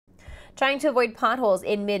Trying to avoid potholes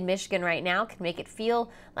in mid-Michigan right now can make it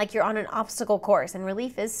feel like you're on an obstacle course, and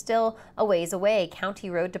relief is still a ways away. County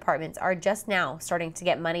road departments are just now starting to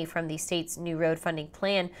get money from the state's new road funding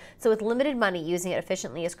plan, so with limited money, using it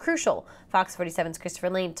efficiently is crucial. Fox 47's Christopher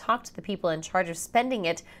Lane talked to the people in charge of spending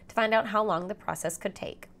it to find out how long the process could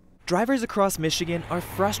take. Drivers across Michigan are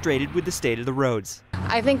frustrated with the state of the roads.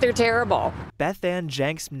 I think they're terrible. Beth Ann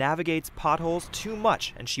Jenks navigates potholes too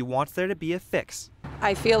much, and she wants there to be a fix.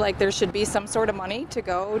 I feel like there should be some sort of money to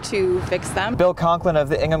go to fix them. Bill Conklin of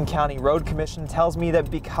the Ingham County Road Commission tells me that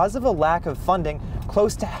because of a lack of funding,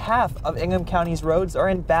 close to half of Ingham County's roads are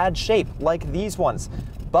in bad shape, like these ones.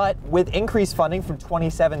 But with increased funding from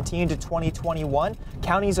 2017 to 2021,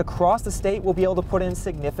 counties across the state will be able to put in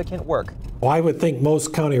significant work. Well, I would think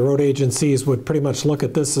most county road agencies would pretty much look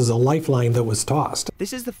at this as a lifeline that was tossed.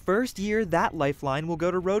 This is the first year that lifeline will go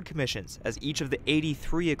to road commissions, as each of the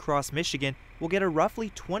 83 across Michigan will get a roughly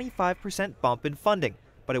 25% bump in funding.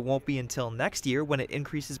 But it won't be until next year, when it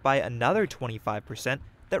increases by another 25%,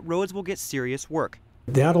 that roads will get serious work.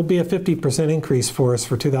 That'll be a 50% increase for us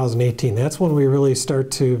for 2018. That's when we really start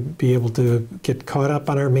to be able to get caught up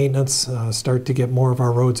on our maintenance, start to get more of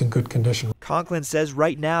our roads in good condition. Conklin says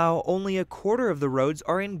right now only a quarter of the roads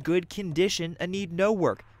are in good condition and need no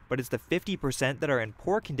work, but it's the 50% that are in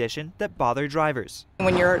poor condition that bother drivers.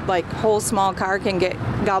 When your whole small car can get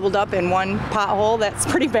gobbled up in one pothole, that's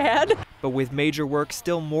pretty bad. But with major work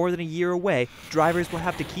still more than a year away, drivers will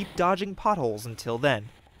have to keep dodging potholes until then.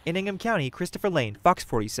 In Ingham County, Christopher Lane, Fox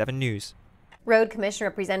 47 News. Road Commission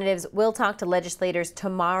representatives will talk to legislators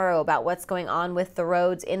tomorrow about what's going on with the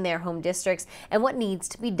roads in their home districts and what needs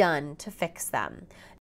to be done to fix them.